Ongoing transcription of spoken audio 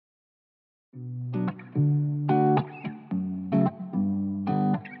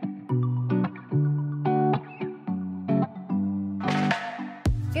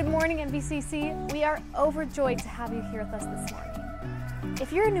morning, NBCC. We are overjoyed to have you here with us this morning.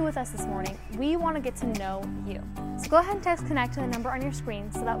 If you're new with us this morning, we want to get to know you. So go ahead and text CONNECT to the number on your screen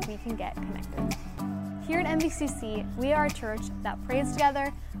so that we can get connected. Here at NBCC, we are a church that prays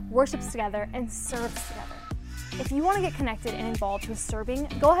together, worships together, and serves together. If you want to get connected and involved with serving,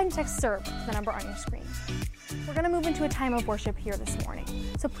 go ahead and text SERVE to the number on your screen. We're going to move into a time of worship here this morning.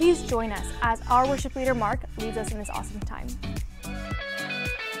 So please join us as our worship leader, Mark, leads us in this awesome time.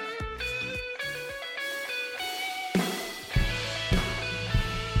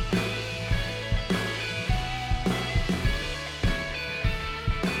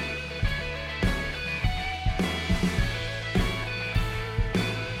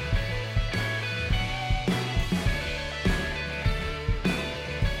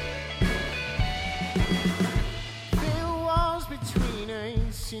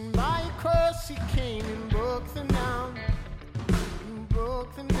 And by a cross he came and broke them down,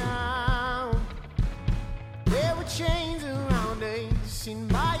 There were chains around us, and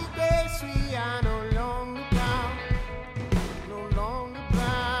by your grace we are no longer bound, You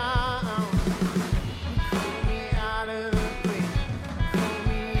called me out of the grave, you called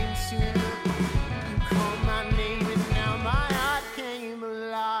me into the light. You called my name and now my heart came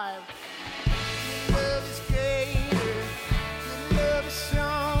alive. Your love is greater, your love is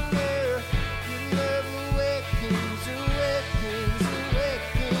stronger, your love awakens, awakens,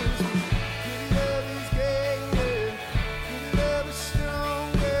 awakens. Your love is greater, your love is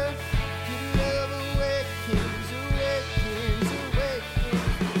stronger, your love awakens, awakens, awakens.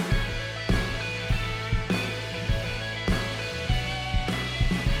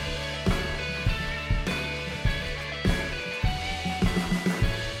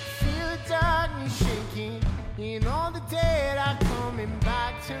 Feel the darkness shaking, and all the dead are coming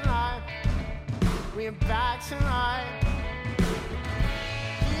back to life. We're back to life.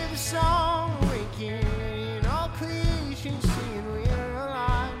 Hear the song awaken, and all creation singing we're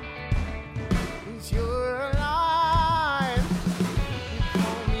alive. 'Cause you're alive. You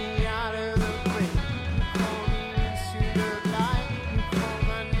call me out of the grave, you call me into the light. You called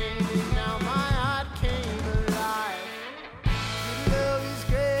my name and now my heart came alive. Your love is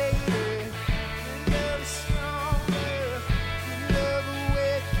greater, your love is stronger, your love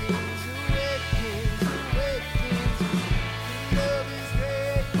awakens, awakens, awakens. Your love is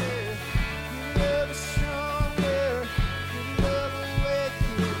greater, your love is stronger, your love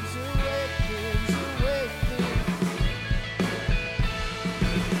awakens, awakens, awakens.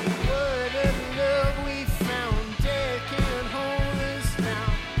 Word of love we found, dead can't hold us now.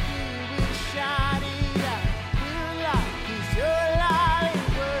 We will shout it out, we're alive 'cause you're alive.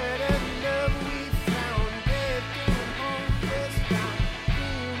 Word of love we found, dead can't hold us now. We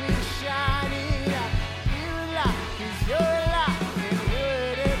will shout it out, we're alive 'cause you're alive. And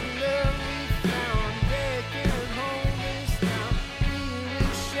word of love we found, dead can't hold us now. We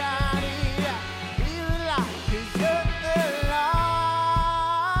will shout it out, we're alive 'cause you're alive.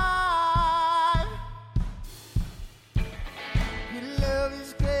 Your love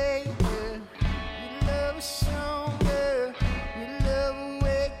is greater, your love is stronger, your love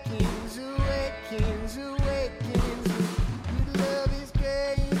awakens, awakens, awakens. Your love is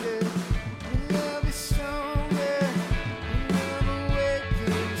greater, your love is stronger, your love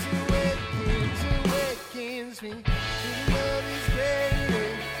awakens, awakens, awakens me. Your love is greater,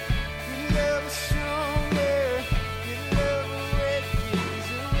 your love is stronger, your love awakens,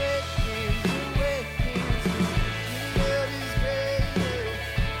 awakens, awakens me. Your love is greater,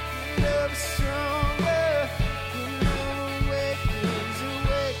 your love is stronger, your love awakens,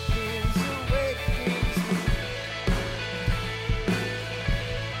 awakens, awakens me.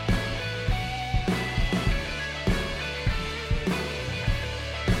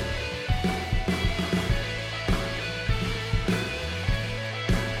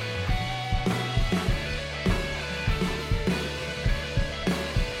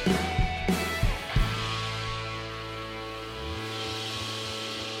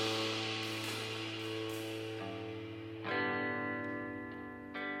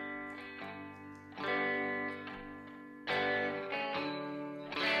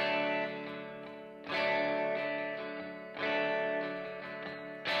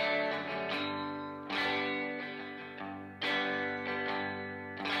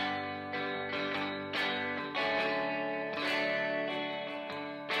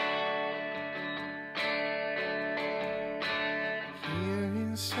 Here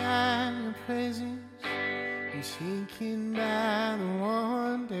inside your presence, I'm taken by the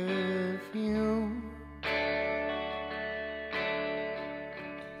wonder of you.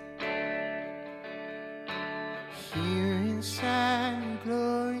 Here inside your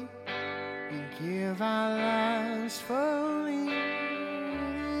glory,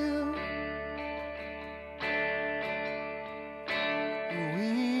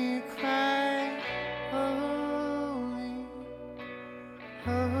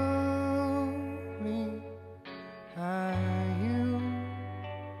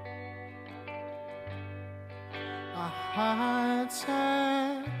 hearts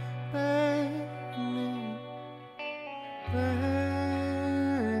are burning, burning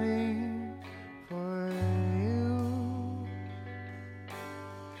for you.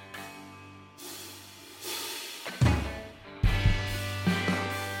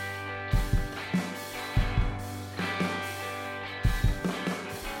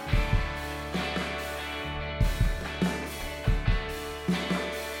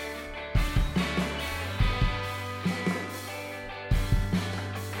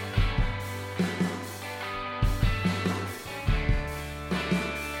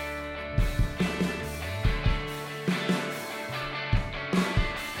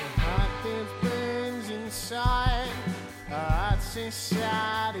 Hearts ain't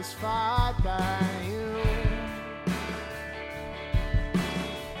satisfied by you.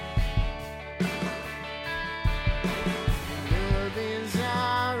 Love is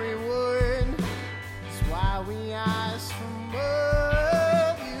our reward. That's why we ask for more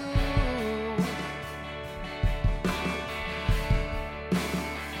of you.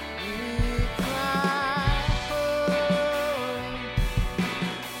 We cry,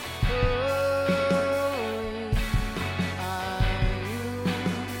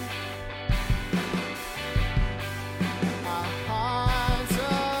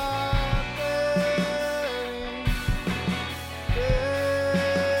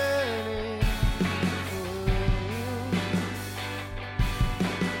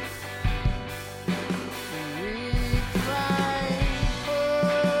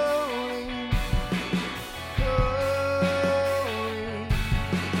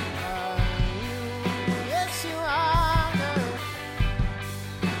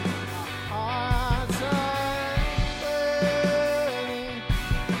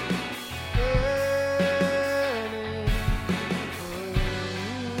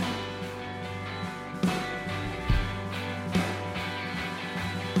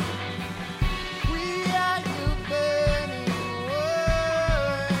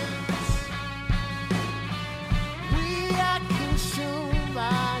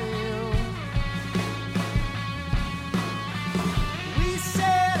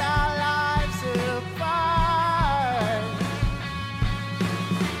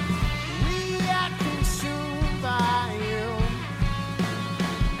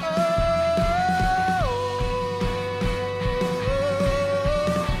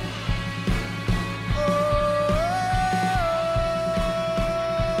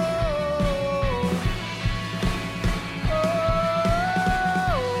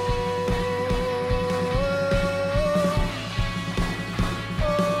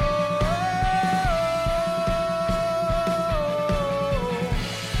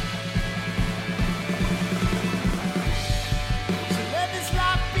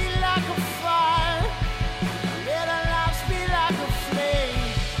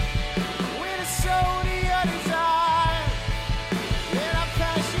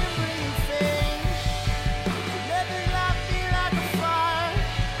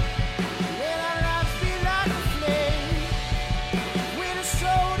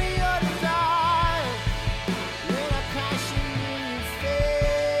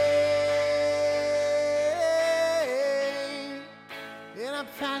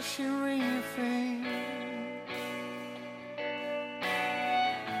 passion refrain.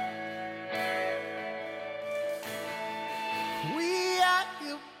 We are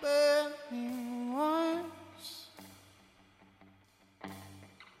your burning ones.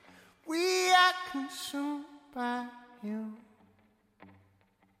 We are consumed by you.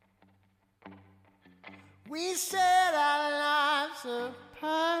 We set our lives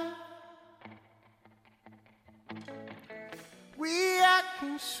apart. We are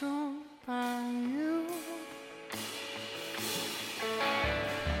consumed by you.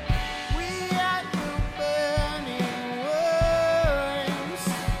 We are your burning ones.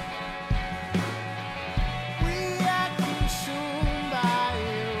 We are consumed by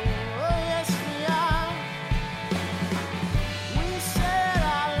you. Oh yes we are. We set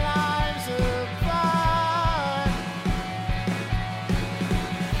our lives apart.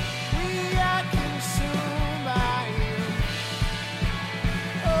 We are consumed by you.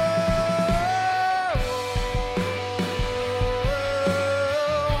 Oh,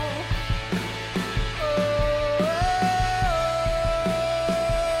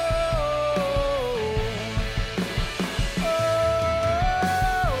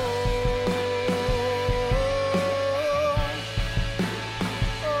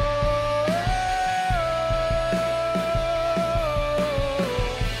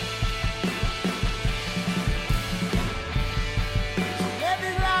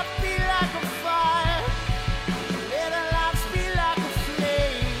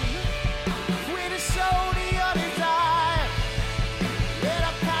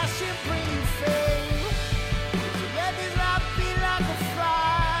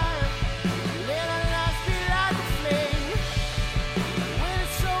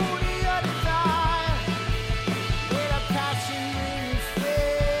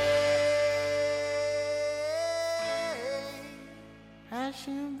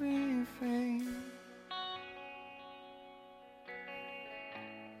 refrain.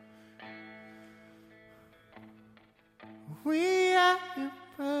 We are your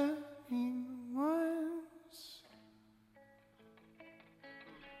burning ones.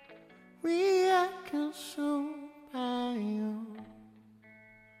 We are consumed by you.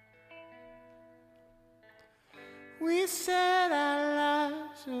 We set our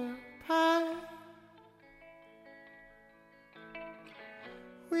lives apart.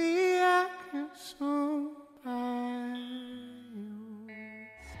 We are consumed by you.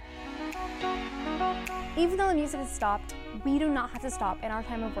 Even though the music has stopped, we do not have to stop in our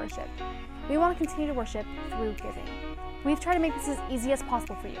time of worship. We want to continue to worship through giving. We've tried to make this as easy as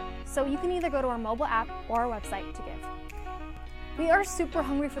possible for you, so you can either go to our mobile app or our website to give. We are super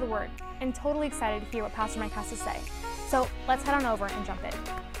hungry for the Word and totally excited to hear what Pastor Mike has to say. So let's head on over and jump in.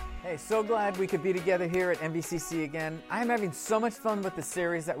 Hey, so glad we could be together here at MVCC again. I'm having so much fun with the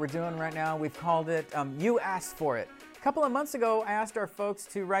series that we're doing right now. We've called it You Asked For It. A couple of months ago, I asked our folks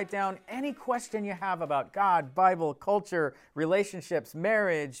to write down any question you have about God, Bible, culture, relationships,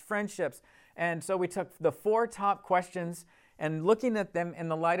 marriage, friendships. And so we took the 4 top questions and looking at them in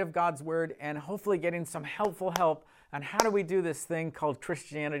the light of God's Word and hopefully getting some helpful help on how do we do this thing called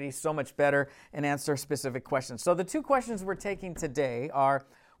Christianity so much better and answer specific questions. So the 2 questions we're taking today are,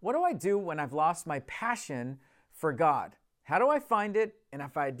 what do I do when I've lost my passion for God? How do I find it? And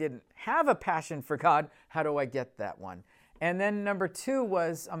if I didn't have a passion for God, how do I get that one? And then number 2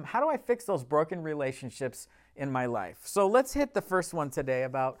 was, how do I fix those broken relationships in my life? So let's hit the first one today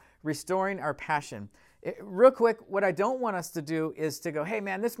about restoring our passion. Real quick, what I don't want us to do is to go, hey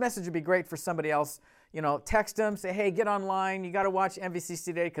man, this message would be great for somebody else. You know, text them, say, hey, get online. You got to watch MVCC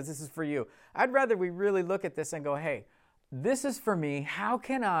today because this is for you. I'd rather we really look at this and go, hey, this is for me. How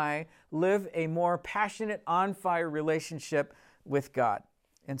can I live a more passionate, on-fire relationship with God?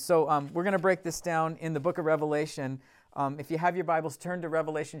 And so we're going to break this down in the book of Revelation. If you have your Bibles, turn to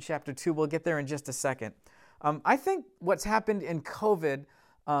Revelation chapter 2. We'll get there in just a second. I think what's happened in COVID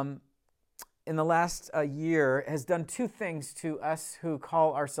in the last year has done 2 things to us who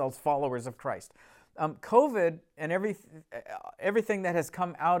call ourselves followers of Christ. COVID and everything that has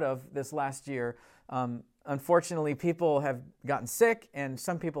come out of this last year, unfortunately, people have gotten sick and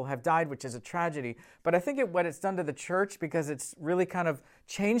some people have died, which is a tragedy. But I think what it's done to the church, because it's really kind of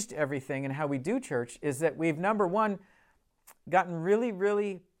changed everything and how we do church, is that we've, number 1, gotten really,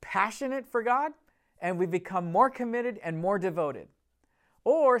 really passionate for God, and we've become more committed and more devoted.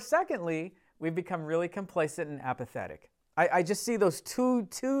 Or secondly, we've become really complacent and apathetic. I just see those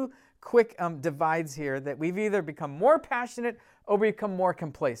two quick divides here, that we've either become more passionate or we become more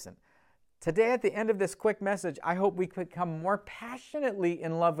complacent. Today, at the end of this quick message, I hope we become more passionately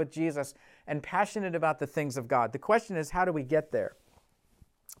in love with Jesus and passionate about the things of God. The question is, how do we get there?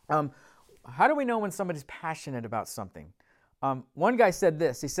 How do we know when somebody's passionate about something? One guy said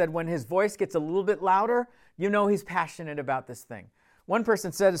this. He said, when his voice gets a little bit louder, you know he's passionate about this thing. One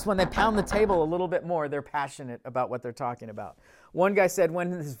person said it's when they pound the table a little bit more, they're passionate about what they're talking about. One guy said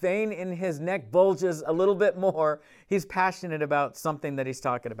when his vein in his neck bulges a little bit more, he's passionate about something that he's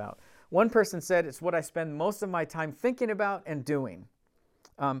talking about. One person said it's what I spend most of my time thinking about and doing.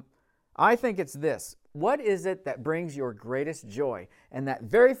 I think it's this. What is it that brings your greatest joy? And that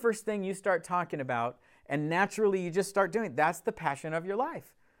very first thing you start talking about, and naturally you just start doing, that's the passion of your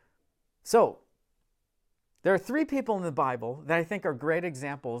life. So, there are 3 people in the Bible that I think are great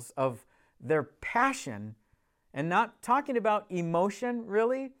examples of their passion, and not talking about emotion,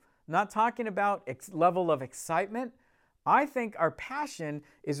 really, not talking about level of excitement. I think our passion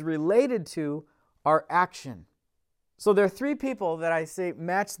is related to our action. So there are 3 people that I say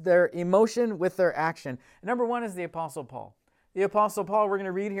match their emotion with their action. Number 1 is the Apostle Paul. The Apostle Paul, we're going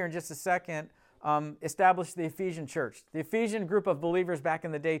to read here in just a second, established the Ephesian church. The Ephesian group of believers back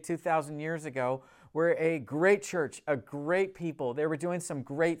in the day, 2,000 years ago, were a great church, a great people. They were doing some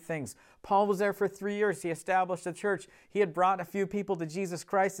great things. Paul was there for 3 years. He established a church. He had brought a few people to Jesus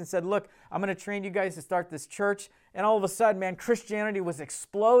Christ and said, look, I'm going to train you guys to start this church. And all of a sudden, man, Christianity was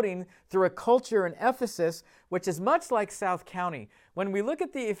exploding through a culture in Ephesus, which is much like South County. When we look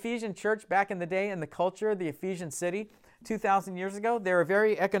at the Ephesian church back in the day and the culture of the Ephesian city, 2,000 years ago, they were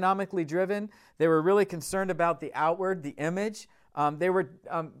very economically driven. They were really concerned about the outward, the image. They were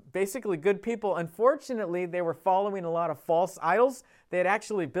basically good people. Unfortunately, they were following a lot of false idols. They had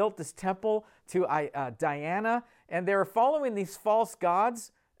actually built this temple to Diana, and they were following these false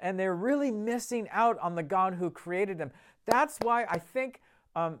gods, and they're really missing out on the God who created them. That's why I think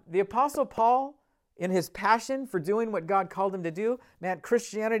the Apostle Paul, in his passion for doing what God called him to do, man,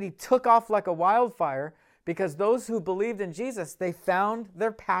 Christianity took off like a wildfire. because those who believed in Jesus, they found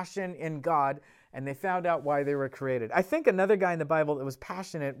their passion in God, and they found out why they were created. I think another guy in the Bible that was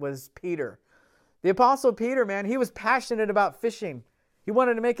passionate was Peter. The Apostle Peter, man, he was passionate about fishing. He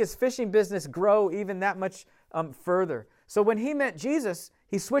wanted to make his fishing business grow even that much further. So when he met Jesus,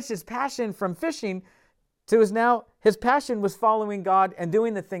 he switched his passion from fishing to his passion was following God and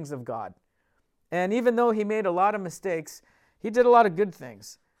doing the things of God. And even though he made a lot of mistakes, he did a lot of good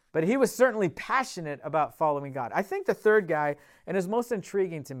things. But he was certainly passionate about following God. I think the third guy, and is most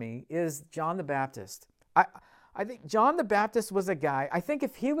intriguing to me, is John the Baptist. I think John the Baptist was a guy, I think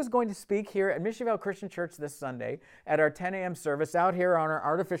if he was going to speak here at Mission Vale Christian Church this Sunday at our 10 a.m. service out here on our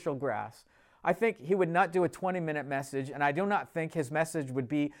artificial grass, I think he would not do a 20-minute message, and I do not think his message would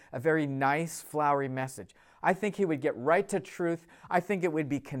be a very nice, flowery message. I think he would get right to truth. I think it would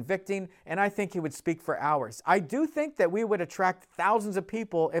be convicting, and I think he would speak for hours. I do think that we would attract thousands of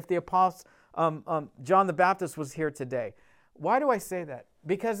people if the Apostle John the Baptist was here today. Why do I say that?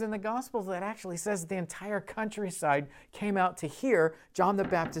 Because in the Gospels it actually says the entire countryside came out to hear John the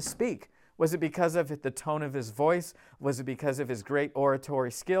Baptist speak. Was it because of the tone of his voice? Was it because of his great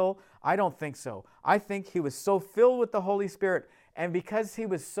oratory skill? I don't think so. I think he was so filled with the Holy Spirit, and because he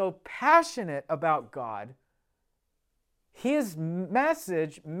was so passionate about God, his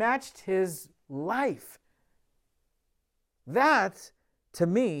message matched his life. That, to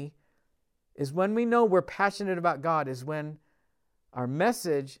me, is when we know we're passionate about God, is when our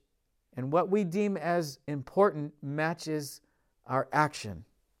message and what we deem as important matches our action.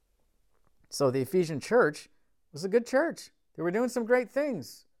 So the Ephesian church was a good church. They were doing some great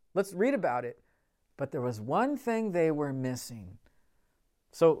things. Let's read about it. But there was one thing they were missing.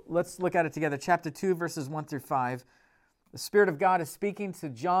 So let's look at it together. Chapter 2, verses 1 through 5. The Spirit of God is speaking to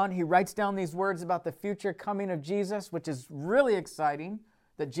John. He writes down these words about the future coming of Jesus, which is really exciting,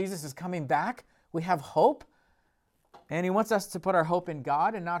 that Jesus is coming back. We have hope. And he wants us to put our hope in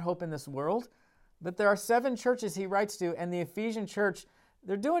God and not hope in this world. But there are 7 churches he writes to, and the Ephesian church,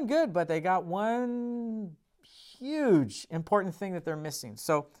 they're doing good, but they got one huge important thing that they're missing.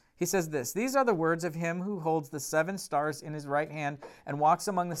 So he says this: "These are the words of him who holds the 7 stars in his right hand and walks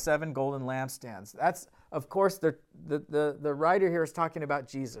among the 7 golden lampstands." That's, of course, the writer here is talking about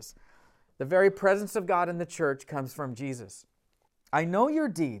Jesus. The very presence of God in the church comes from Jesus. "I know your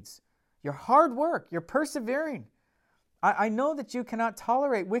deeds, your hard work, your persevering. I know that you cannot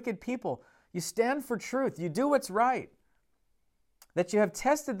tolerate wicked people. You stand for truth. You do what's right. That you have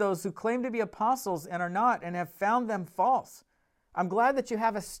tested those who claim to be apostles and are not, and have found them false. I'm glad that you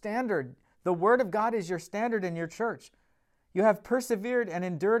have a standard. The Word of God is your standard in your church. You have persevered and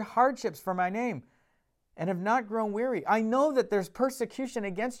endured hardships for my name and have not grown weary. I know that there's persecution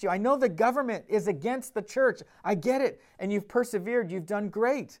against you. I know the government is against the church. I get it. And you've persevered. You've done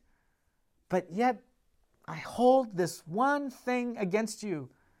great. But yet, I hold this one thing against you.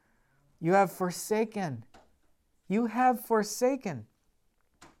 You have forsaken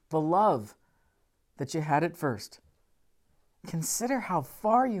the love that you had at first. Consider how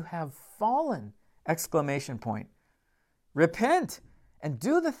far you have fallen! Exclamation point. Repent and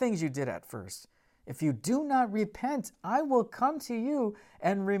do the things you did at first. If you do not repent, I will come to you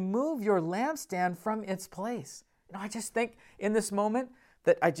and remove your lampstand from its place." I just think in this moment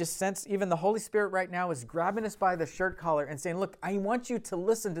that I just sense even the Holy Spirit right now is grabbing us by the shirt collar and saying, look, I want you to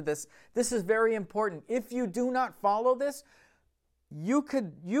listen to this. This is very important. If you do not follow this, you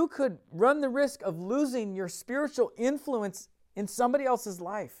could run the risk of losing your spiritual influence in somebody else's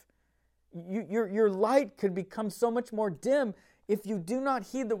life. Your light could become so much more dim if you do not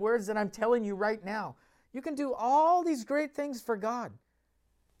heed the words that I'm telling you right now. You can do all these great things for God,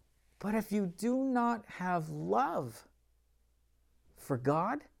 but if you do not have love for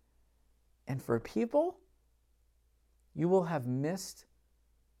God and for people, you will have missed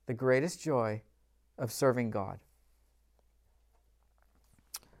the greatest joy of serving God.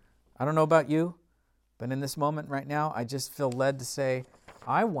 I don't know about you, but in this moment right now, I just feel led to say,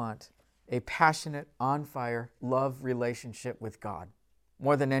 I want a passionate, on-fire love relationship with God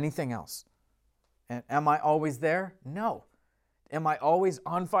more than anything else. And am I always there? No. Am I always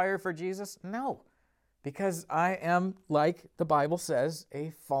on fire for Jesus? No. Because I am, like the Bible says, a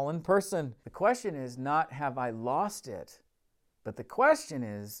fallen person. The question is not, have I lost it? But the question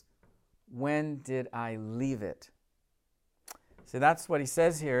is, when did I leave it? So that's what he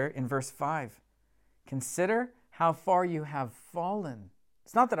says here in verse 5. Consider how far you have fallen.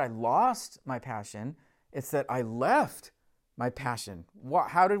 It's not that I lost my passion. It's that I left my passion.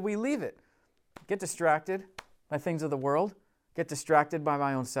 How did we leave it? Get distracted by things of the world. Get distracted by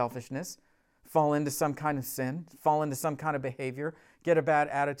my own selfishness. Fall into some kind of sin, fall into some kind of behavior, get a bad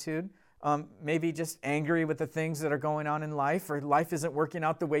attitude, maybe just angry with the things that are going on in life, or life isn't working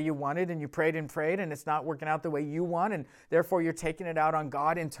out the way you wanted, and you prayed and prayed, and it's not working out the way you want, and therefore you're taking it out on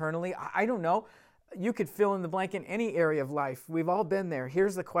God internally. I don't know. You could fill in the blank in any area of life. We've all been there.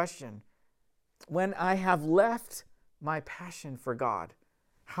 Here's the question. When I have left my passion for God,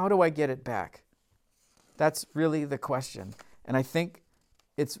 how do I get it back? That's really the question. And I think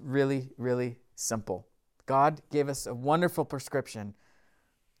it's really, really simple. God gave us a wonderful prescription.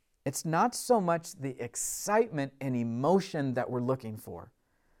 It's not so much the excitement and emotion that we're looking for.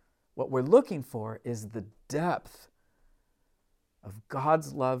 What we're looking for is the depth of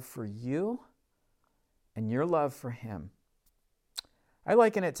God's love for you and your love for Him. I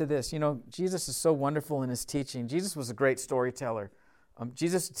liken it to this. You know, Jesus is so wonderful in His teaching. Jesus was a great storyteller.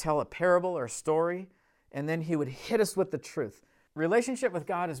 Jesus would tell a parable or a story, and then He would hit us with the truth. Relationship with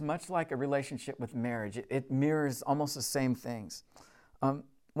God is much like a relationship with marriage. It mirrors almost the same things.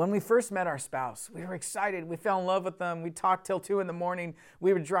 When we first met our spouse, we were excited. We fell in love with them. We talked till 2 a.m.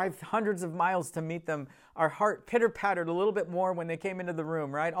 We would drive hundreds of miles to meet them. Our heart pitter-pattered a little bit more when they came into the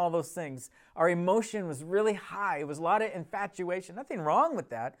room, right? All those things. Our emotion was really high. It was a lot of infatuation. Nothing wrong with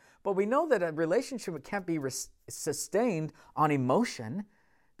that. But we know that a relationship can't be sustained on emotion,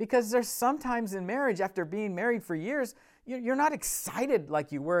 because there's sometimes in marriage, after being married for years, you're not excited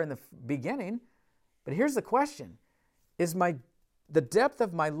like you were in the beginning. But here's the question. Is the depth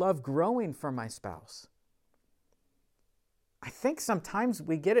of my love growing for my spouse? I think sometimes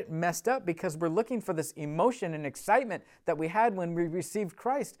we get it messed up because we're looking for this emotion and excitement that we had when we received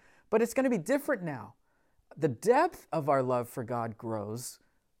Christ, but it's going to be different now. The depth of our love for God grows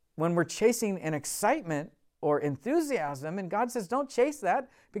when we're chasing an excitement or enthusiasm, and God says, don't chase that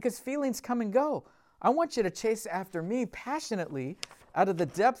because feelings come and go. I want you to chase after me passionately out of the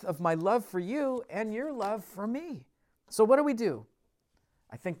depth of my love for you and your love for me. So what do?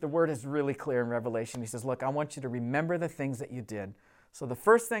 I think the word is really clear in Revelation. He says, look, I want you to remember the things that you did. So the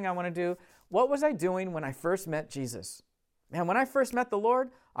first thing I want to do, what was I doing when I first met Jesus? Man, when I first met the Lord,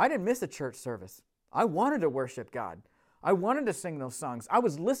 I didn't miss a church service. I wanted to worship God. I wanted to sing those songs. I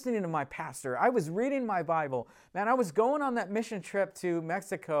was listening to my pastor. I was reading my Bible. Man, I was going on that mission trip to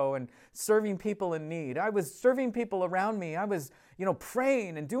Mexico and serving people in need. I was serving people around me. I was,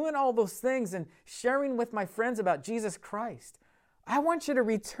 praying and doing all those things and sharing with my friends about Jesus Christ. I want you to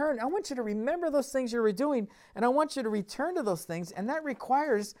return. I want you to remember those things you were doing, and I want you to return to those things, and that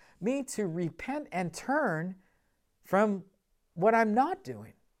requires me to repent and turn from what I'm not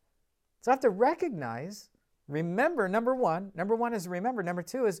doing. So I have to recognize, remember, number one is remember. Number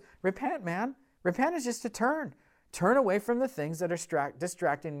two is repent, man. Repent is just to turn. Turn away from the things that are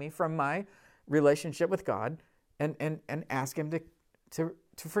distracting me from my relationship with God and ask Him to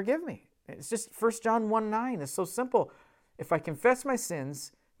forgive me. It's just 1 John 1:9. It's so simple. If I confess my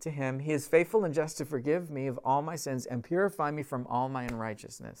sins to Him, He is faithful and just to forgive me of all my sins and purify me from all my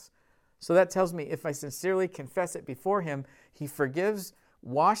unrighteousness. So that tells me if I sincerely confess it before Him, He forgives,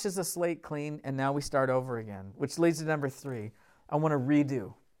 washes the slate clean, and now we start over again. Which leads to number 3. I want to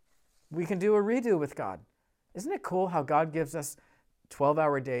redo. We can do a redo with God. Isn't it cool how God gives us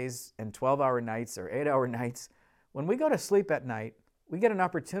 12-hour days and 12-hour nights or 8-hour nights? When we go to sleep at night, we get an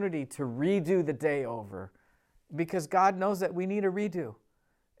opportunity to redo the day over, because God knows that we need a redo.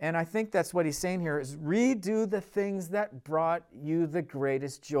 And I think that's what He's saying here is redo the things that brought you the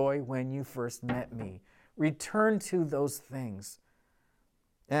greatest joy when you first met me. Return to those things.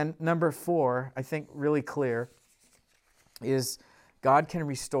 And number 4, I think really clear, is God can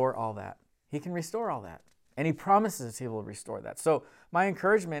restore all that. He can restore all that. And He promises He will restore that. So my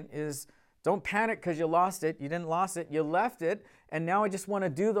encouragement is don't panic because you lost it. You didn't lose it. You left it. And now I just want to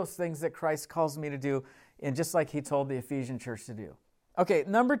do those things that Christ calls me to do, and just like He told the Ephesian church to do. Okay,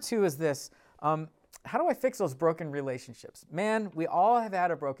 number 2 is this. How do I fix those broken relationships? Man, we all have had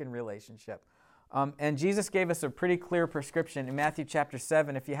a broken relationship. And Jesus gave us a pretty clear prescription in Matthew chapter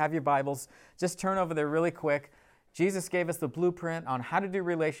 7. If you have your Bibles, just turn over there really quick. Jesus gave us the blueprint on how to do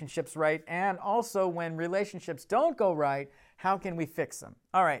relationships right, and also when relationships don't go right, how can we fix them?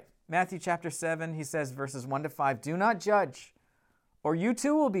 All right, Matthew chapter 7, He says, verses 1-5, do not judge, or you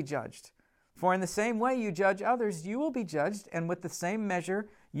too will be judged. For in the same way you judge others, you will be judged, and with the same measure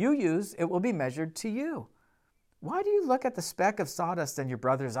you use, it will be measured to you. Why do you look at the speck of sawdust in your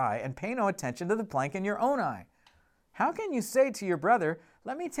brother's eye and pay no attention to the plank in your own eye? How can you say to your brother,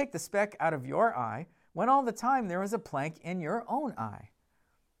 let me take the speck out of your eye, when all the time there is a plank in your own eye?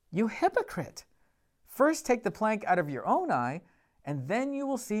 You hypocrite! First take the plank out of your own eye, and then you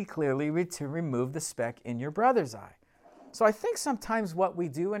will see clearly to remove the speck in your brother's eye. So I think sometimes what we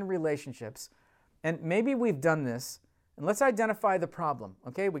do in relationships, and maybe we've done this, And let's identify the problem,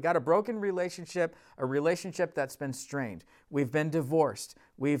 okay? We got a broken relationship, a relationship that's been strained. We've been divorced.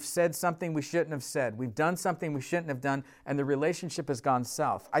 We've said something we shouldn't have said. We've done something we shouldn't have done, and the relationship has gone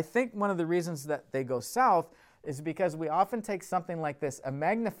south. I think one of the reasons that they go south is because we often take something like this, a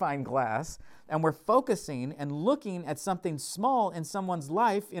magnifying glass, and we're focusing and looking at something small in someone's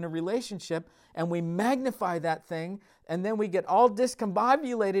life in a relationship, and we magnify that thing, and then we get all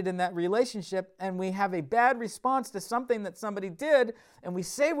discombobulated in that relationship, and we have a bad response to something that somebody did, and we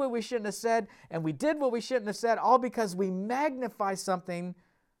say what we shouldn't have said, and we did what we shouldn't have said, all because we magnify something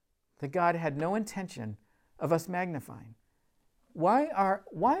that God had no intention of us magnifying. Why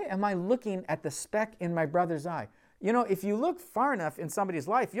am I looking at the speck in my brother's eye? You know, if you look far enough in somebody's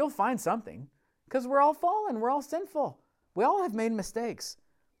life, you'll find something, because we're all fallen, we're all sinful. We all have made mistakes.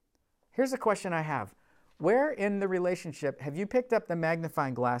 Here's a question I have. Where in the relationship have you picked up the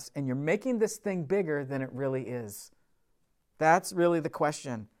magnifying glass and you're making this thing bigger than it really is? That's really the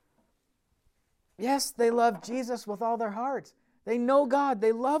question. Yes, they love Jesus with all their heart. They know God,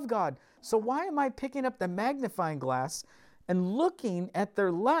 they love God. So why am I picking up the magnifying glass and looking at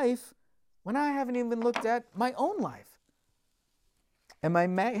their life when I haven't even looked at my own life?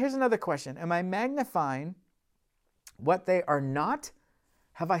 Here's another question. Am I magnifying what they are not?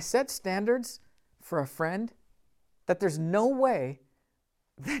 Have I set standards for a friend that there's no way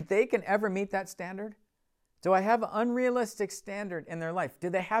that they can ever meet that standard? Do I have an unrealistic standard in their life? Do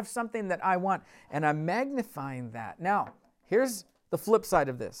they have something that I want? And I'm magnifying that. Now, here's the flip side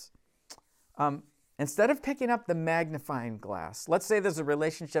of this. Instead of picking up the magnifying glass, let's say there's a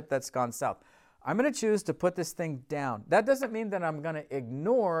relationship that's gone south. I'm going to choose to put this thing down. That doesn't mean that I'm going to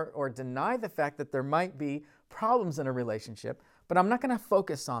ignore or deny the fact that there might be problems in a relationship, but I'm not going to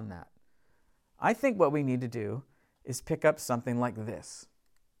focus on that. I think what we need to do is pick up something like this.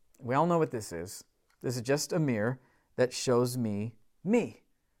 We all know what this is. This is just a mirror that shows me me.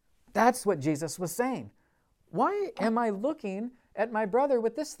 That's what Jesus was saying. Why am I looking at my brother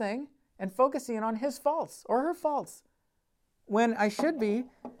with this thing and focusing on his faults or her faults when I should be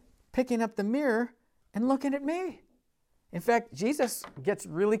picking up the mirror and looking at me? In fact, Jesus gets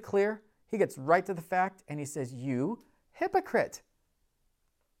really clear. He gets right to the fact, and he says, "You hypocrite."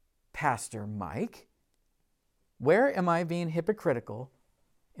 Pastor Mike, where am I being hypocritical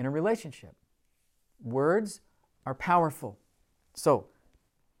in a relationship? Words are powerful. So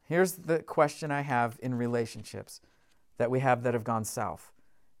here's the question I have in relationships that we have that have gone south.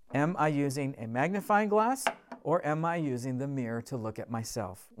 Am I using a magnifying glass, or am I using the mirror to look at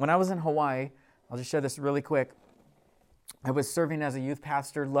myself? When I was in Hawaii, I'll just share this really quick. I was serving as a youth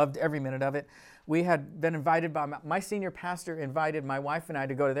pastor, loved every minute of it. We had been invited by my senior pastor, invited my wife and I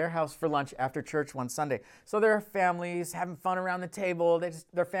to go to their house for lunch after church one Sunday. So there are families having fun around the table.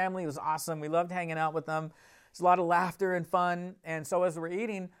 Their family was awesome. We loved hanging out with them. There's a lot of laughter and fun. And so as we're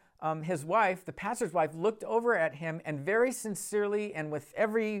eating, his wife, the pastor's wife, looked over at him and very sincerely and with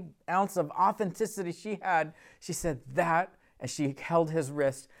every ounce of authenticity she had, she said, "That," as she held his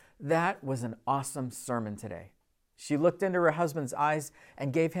wrist, "that was an awesome sermon today." She looked into her husband's eyes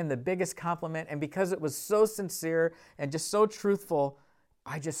and gave him the biggest compliment. And because it was so sincere and just so truthful,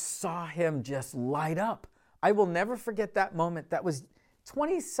 I just saw him just light up. I will never forget that moment. That was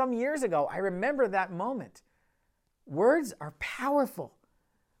 20 some years ago. I remember that moment. Words are powerful.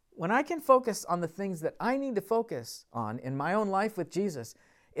 When I can focus on the things that I need to focus on in my own life with Jesus,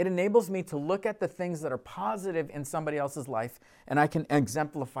 it enables me to look at the things that are positive in somebody else's life, and I can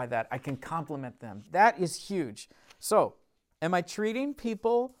exemplify that. I can compliment them. That is huge. So, am I treating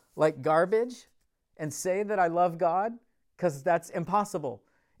people like garbage and say that I love God? Because that's impossible.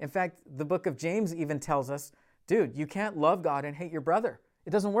 In fact, the book of James even tells us, dude, you can't love God and hate your brother.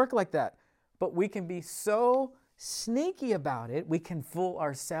 It doesn't work like that. But we can be so sneaky about it. We can fool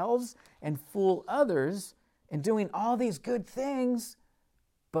ourselves and fool others in doing all these good things,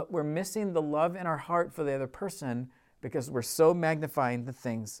 but we're missing the love in our heart for the other person because we're so magnifying the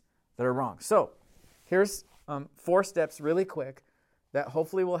things that are wrong. So here's 4 steps really quick that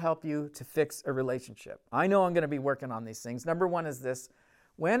hopefully will help you to fix a relationship. I know I'm going to be working on these things. Number 1 is this.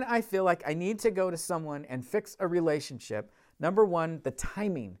 When I feel like I need to go to someone and fix a relationship, number 1, the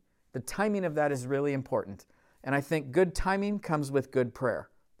timing. The timing of that is really important. And I think good timing comes with good prayer.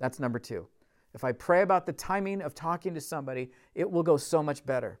 That's number 2. If I pray about the timing of talking to somebody, it will go so much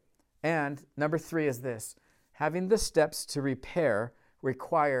better. And number 3 is this. Having the steps to repair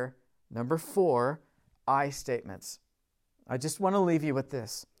require, number 4, I statements. I just want to leave you with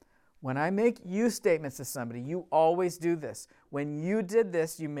this. When I make you statements to somebody, you always do this. When you did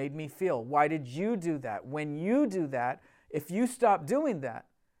this, you made me feel. Why did you do that? When you do that, if you stop doing that,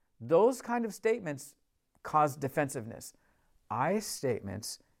 those kind of statements cause defensiveness. I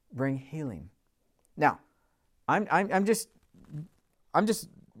statements bring healing. Now, I'm just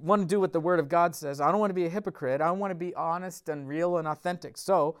want to do what the Word of God says. I don't want to be a hypocrite. I want to be honest and real and authentic.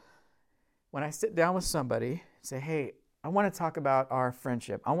 So when I sit down with somebody and say, hey, I want to talk about our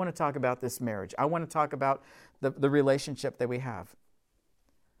friendship. I want to talk about this marriage. I want to talk about the relationship that we have.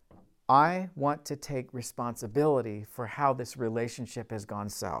 I want to take responsibility for how this relationship has gone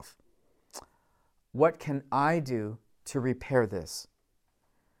south. What can I do to repair this?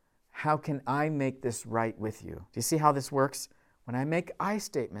 How can I make this right with you? Do you see how this works? When I make I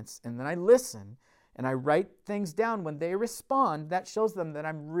statements and then I listen and I write things down, when they respond, that shows them that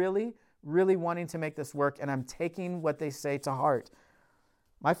I'm really wanting to make this work and I'm taking what they say to heart.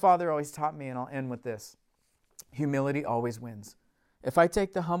 My father always taught me, and I'll end with this, humility always wins. If I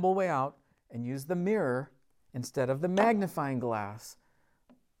take the humble way out and use the mirror instead of the magnifying glass,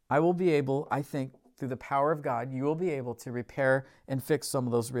 I will be able, I think, through the power of God, you will be able to repair and fix some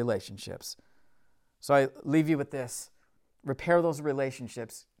of those relationships. So I leave you with this. Repair those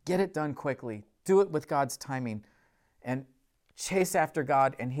relationships. Get it done quickly. Do it with God's timing. And chase after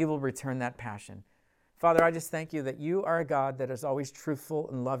God, and He will return that passion. Father, I just thank you that you are a God that is always truthful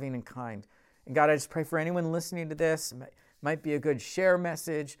and loving and kind. And God, I just pray for anyone listening to this, it might be a good share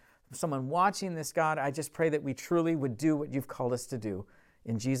message, someone watching this, God, I just pray that we truly would do what you've called us to do.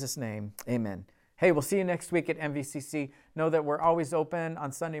 In Jesus' name, amen. Hey, we'll see you next week at MVCC. Know that we're always open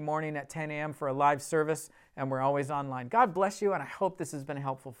on Sunday morning at 10 a.m. for a live service, and we're always online. God bless you, and I hope this has been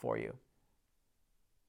helpful for you.